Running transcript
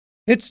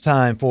It's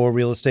time for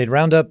Real Estate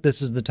Roundup.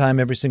 This is the time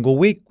every single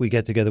week we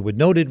get together with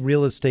noted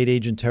real estate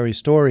agent Terry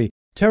Story.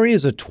 Terry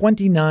is a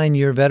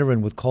 29-year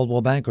veteran with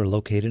Coldwell Banker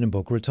located in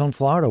Boca Raton,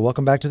 Florida.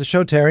 Welcome back to the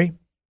show, Terry.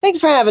 Thanks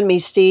for having me,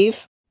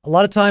 Steve. A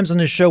lot of times on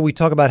this show, we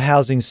talk about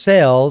housing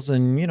sales,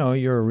 and,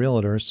 you're a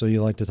realtor, so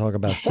you like to talk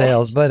about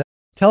sales. But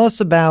tell us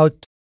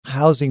about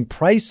housing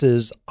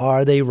prices.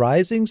 Are they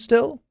rising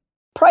still?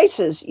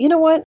 Prices. You know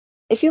what?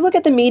 If you look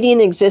at the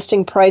median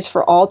existing price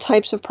for all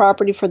types of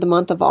property for the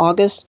month of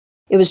August,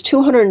 it was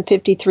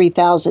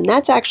 $253,000.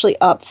 That's actually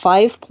up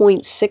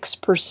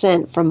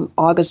 5.6% from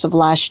August of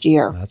last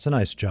year. That's a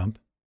nice jump.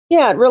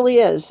 Yeah, it really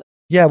is.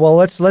 Yeah, well,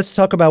 let's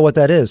talk about what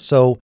that is.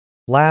 So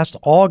last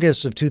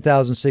August of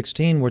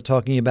 2016, we're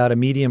talking about a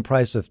median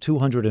price of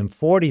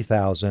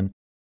 $240,000,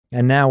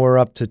 and now we're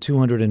up to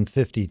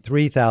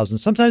 $253,000.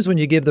 Sometimes when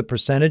you give the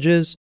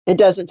percentages, it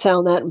doesn't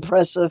sound that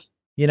impressive.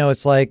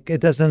 It's like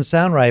it doesn't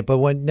sound right.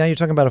 But now you're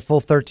talking about a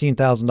full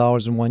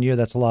 $13,000 in 1 year.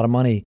 That's a lot of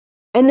money.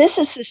 And this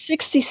is the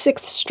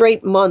 66th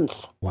straight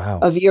month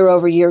of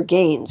year-over-year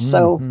gains.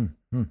 So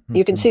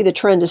you can see the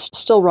trend is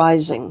still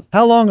rising.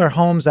 How long are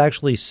homes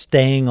actually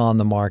staying on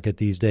the market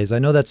these days? I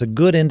know that's a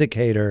good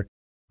indicator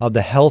of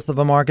the health of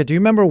a market. Do you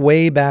remember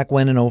way back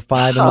when in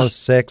 05 and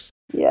 06?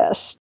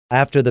 Yes.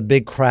 After the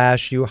big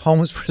crash, your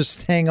homes were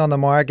staying on the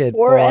market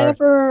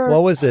forever.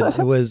 What was it?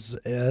 It was,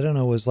 I don't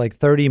know, it was like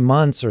 30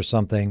 months or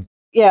something.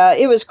 Yeah,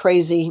 it was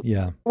crazy.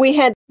 Yeah. We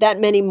had that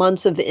many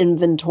months of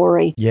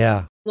inventory.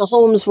 Yeah. The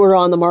homes were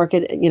on the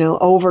market,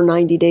 over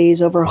 90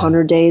 days, over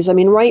 100 days. I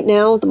mean, right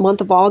now, the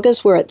month of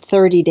August, we're at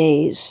 30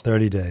 days.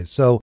 30 days.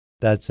 So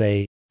that's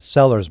a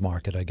seller's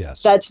market, I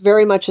guess. That's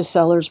very much a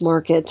seller's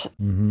market.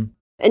 Mm-hmm.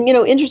 And,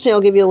 interesting, I'll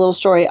give you a little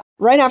story.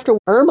 Right after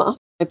Irma,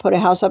 I put a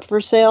house up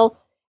for sale,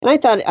 and I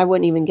thought I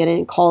wouldn't even get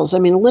any calls. I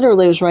mean,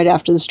 literally, it was right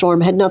after the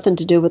storm, had nothing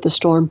to do with the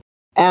storm.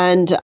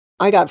 And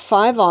I got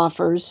 5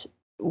 offers.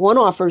 One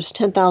offer's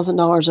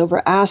 $10,000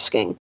 over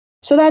asking.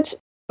 So that's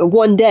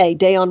one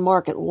day on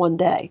market, one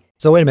day.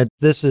 So wait a minute,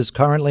 this is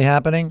currently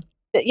happening?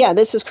 Yeah,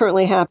 this is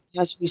currently happening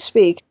as we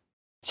speak.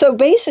 So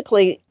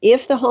basically,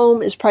 if the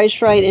home is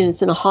priced right and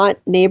it's in a hot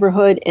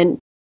neighborhood, and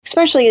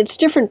especially it's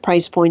different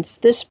price points,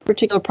 this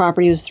particular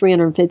property was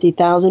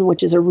 $350,000,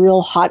 which is a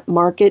real hot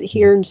market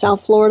here in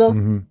South Florida.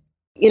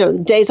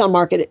 Mm-hmm. Days on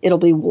market, it'll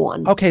be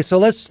 1. Okay, so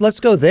let's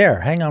go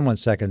there. Hang on one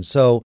second.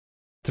 So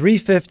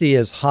 350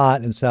 is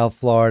hot in South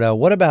Florida.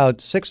 What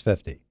about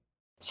 650?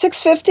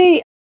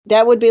 650,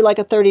 that would be like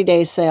a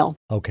 30-day sale.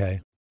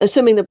 Okay.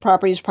 Assuming the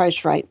property is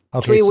priced right.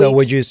 Okay, 3 so weeks.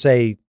 Would you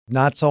say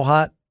not so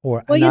hot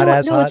or well, not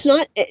as no,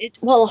 hot?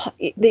 It's not.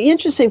 The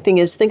interesting thing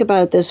is, think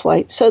about it this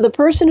way. So the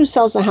person who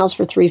sells the house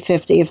for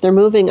 $350, if they're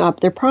moving up,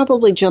 they're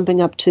probably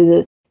jumping up to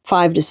the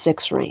 5 to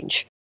 6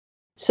 range.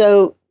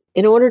 So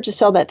in order to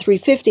sell that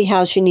 $350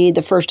 house, you need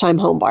the first-time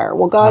home buyer.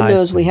 Well, God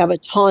knows we have a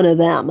ton of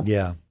them.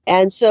 Yeah.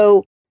 And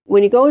so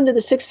when you go into the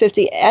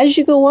 $650, as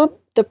you go up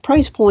the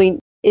price point,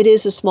 it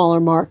is a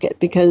smaller market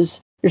because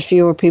there's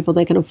fewer people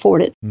that can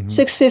afford it. Mm-hmm.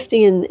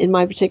 $650 in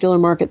my particular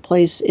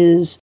marketplace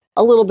is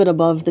a little bit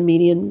above the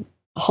median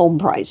home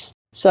price.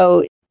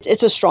 So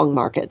it's a strong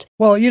market.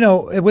 Well,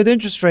 with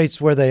interest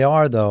rates where they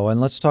are, though, and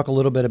let's talk a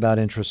little bit about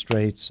interest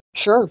rates.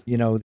 Sure.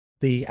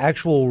 The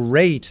actual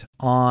rate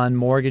on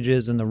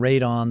mortgages and the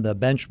rate on the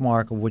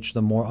benchmark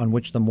on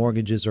which the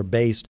mortgages are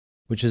based,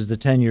 which is the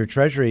 10-year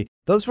Treasury,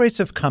 those rates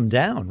have come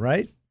down,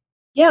 right?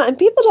 Yeah, and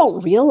people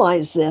don't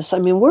realize this. I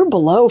mean, we're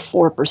below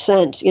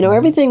 4%.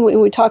 Everything when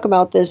we talk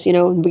about this, in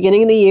the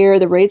beginning of the year,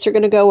 the rates are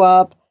going to go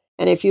up.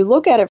 And if you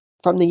look at it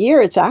from the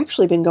year, it's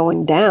actually been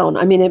going down.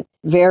 I mean, it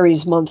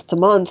varies month to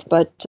month,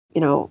 but,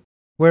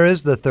 Where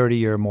is the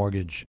 30-year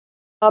mortgage?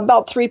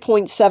 About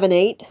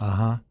 3.78.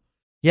 Uh-huh.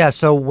 Yeah,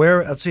 so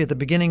let's see, at the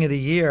beginning of the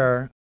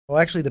year,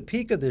 actually the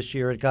peak of this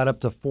year, it got up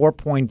to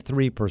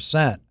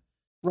 4.3%.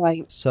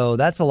 Right. So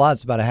that's a lot.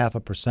 It's about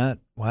 0.5%.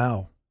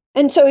 Wow.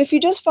 And so if you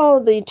just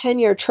follow the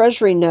 10-year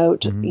Treasury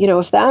note,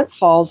 if that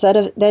falls,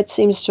 that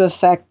seems to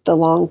affect the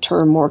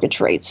long-term mortgage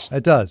rates.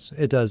 It does.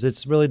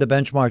 It's really the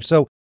benchmark.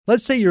 So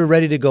let's say you're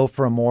ready to go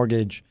for a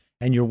mortgage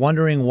and you're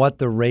wondering what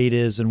the rate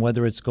is and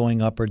whether it's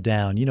going up or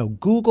down.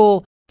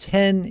 Google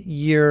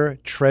 10-year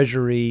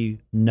Treasury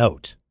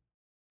note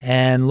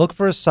and look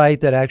for a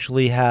site that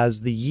actually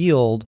has the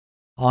yield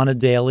on a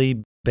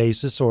daily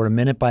basis or a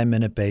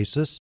minute-by-minute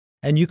basis.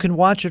 And you can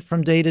watch it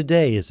from day to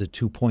day. Is it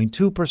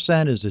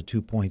 2.2%? Is it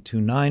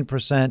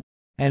 2.29%?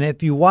 And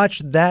if you watch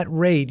that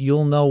rate,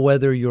 you'll know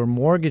whether your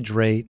mortgage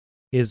rate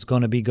is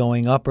going to be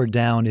going up or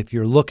down if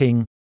you're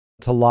looking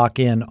to lock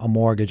in a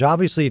mortgage.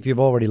 Obviously, if you've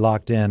already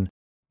locked in,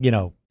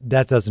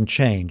 that doesn't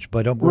change.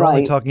 But we're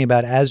only talking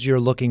about as you're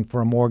looking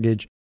for a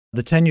mortgage,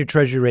 the 10-year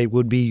Treasury rate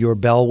would be your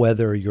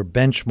bellwether, your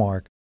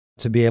benchmark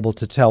to be able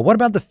to tell. What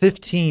about the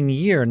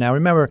 15-year? Now,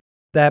 remember,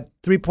 that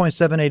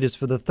 3.78 is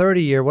for the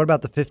 30-year. What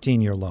about the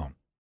 15-year loan?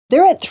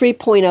 They're at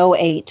 3.08.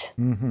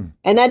 Mm-hmm.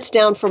 And that's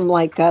down from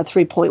like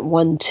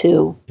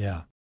 3.12.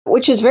 Yeah.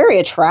 Which is very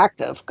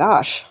attractive.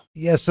 Gosh.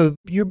 Yeah. So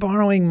you're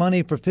borrowing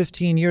money for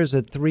 15 years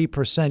at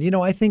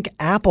 3%. I think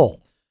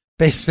Apple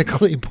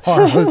basically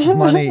borrows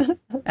money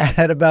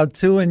at about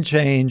 2 and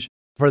change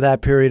for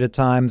that period of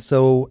time.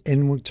 So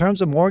in terms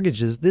of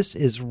mortgages, this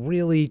is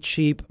really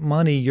cheap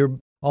money. You're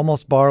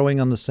almost borrowing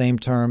on the same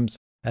terms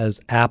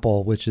as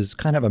Apple, which is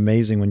kind of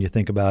amazing when you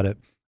think about it.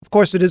 Of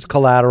course, it is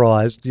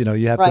collateralized.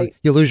 You have Right.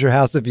 you lose your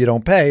house if you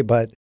don't pay,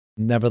 but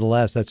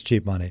nevertheless, that's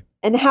cheap money.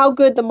 And how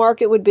good the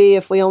market would be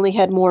if we only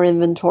had more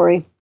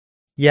inventory.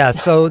 Yeah,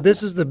 so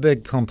this is the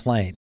big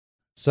complaint.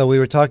 So we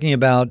were talking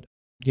about,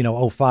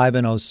 '05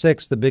 and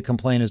 '06. The big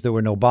complaint is there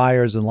were no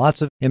buyers and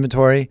lots of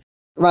inventory.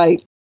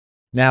 Right.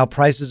 Now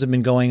prices have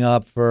been going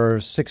up for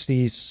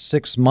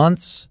 66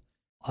 months,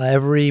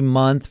 every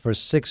month for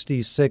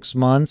 66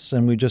 months.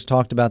 And we just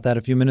talked about that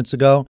a few minutes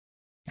ago.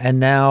 And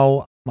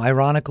now,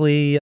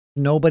 ironically,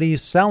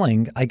 nobody's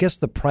selling. I guess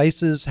the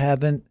prices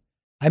haven't.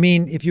 I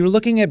mean, if you were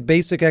looking at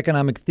basic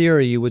economic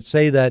theory, you would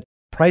say that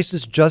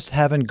prices just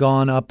haven't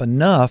gone up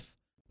enough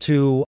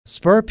to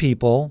spur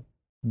people,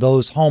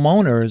 those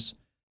homeowners,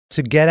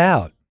 to get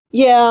out.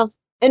 Yeah.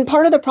 And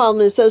part of the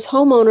problem is those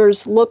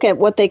homeowners look at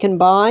what they can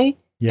buy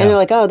Yeah. and they're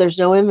like, oh, there's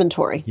no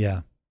inventory.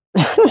 Yeah.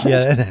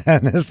 Yeah.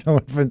 And there's no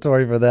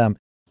inventory for them.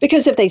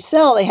 Because if they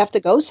sell, they have to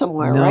go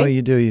somewhere, No, right?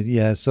 you do.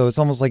 Yeah. So it's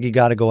almost like you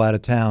got to go out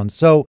of town.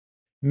 So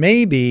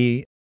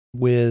maybe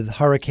with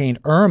Hurricane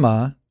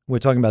Irma, we're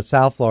talking about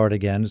South Florida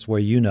again, is where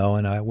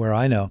and where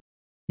I know.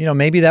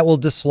 Maybe that will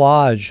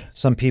dislodge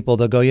some people.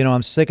 They'll go,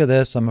 I'm sick of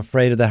this. I'm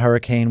afraid of the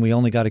hurricane. We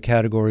only got a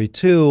category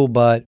 2.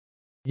 But,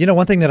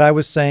 one thing that I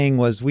was saying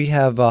was we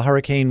have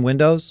hurricane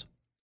windows.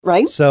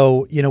 Right?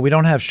 So, we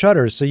don't have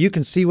shutters. So you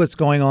can see what's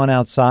going on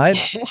outside.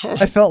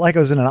 I felt like I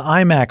was in an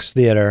IMAX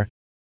theater.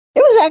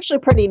 It was actually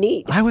pretty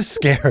neat. I was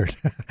scared.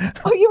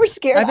 Oh, you were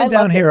scared? I've been I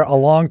down loved here it. a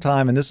long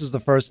time, and this is the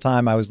first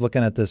time I was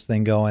looking at this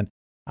thing going,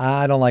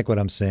 I don't like what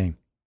I'm seeing.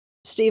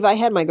 Steve, I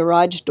had my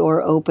garage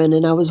door open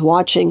and I was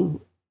watching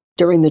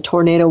during the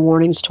tornado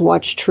warnings to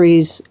watch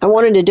trees. I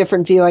wanted a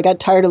different view. I got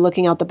tired of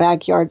looking out the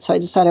backyard, so I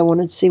decided I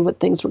wanted to see what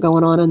things were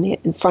going on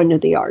in front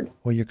of the yard.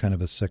 Well, you're kind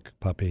of a sick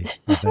puppy,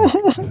 I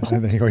think. I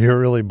think, or you're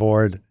really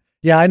bored.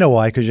 Yeah, I know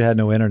why, because you had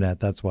no internet.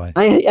 That's why.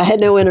 I had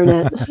no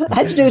internet. I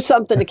had to do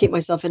something to keep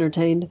myself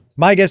entertained.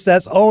 My guest,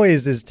 as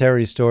always, is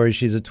Terry Story.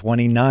 She's a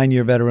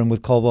 29-year veteran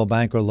with Coldwell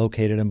Banker,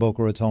 located in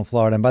Boca Raton,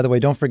 Florida. And by the way,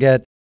 don't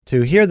forget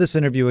to hear this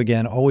interview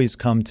again. Always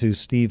come to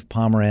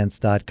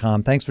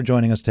stevepomerantz.com. Thanks for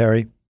joining us,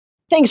 Terry.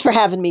 Thanks for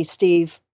having me, Steve.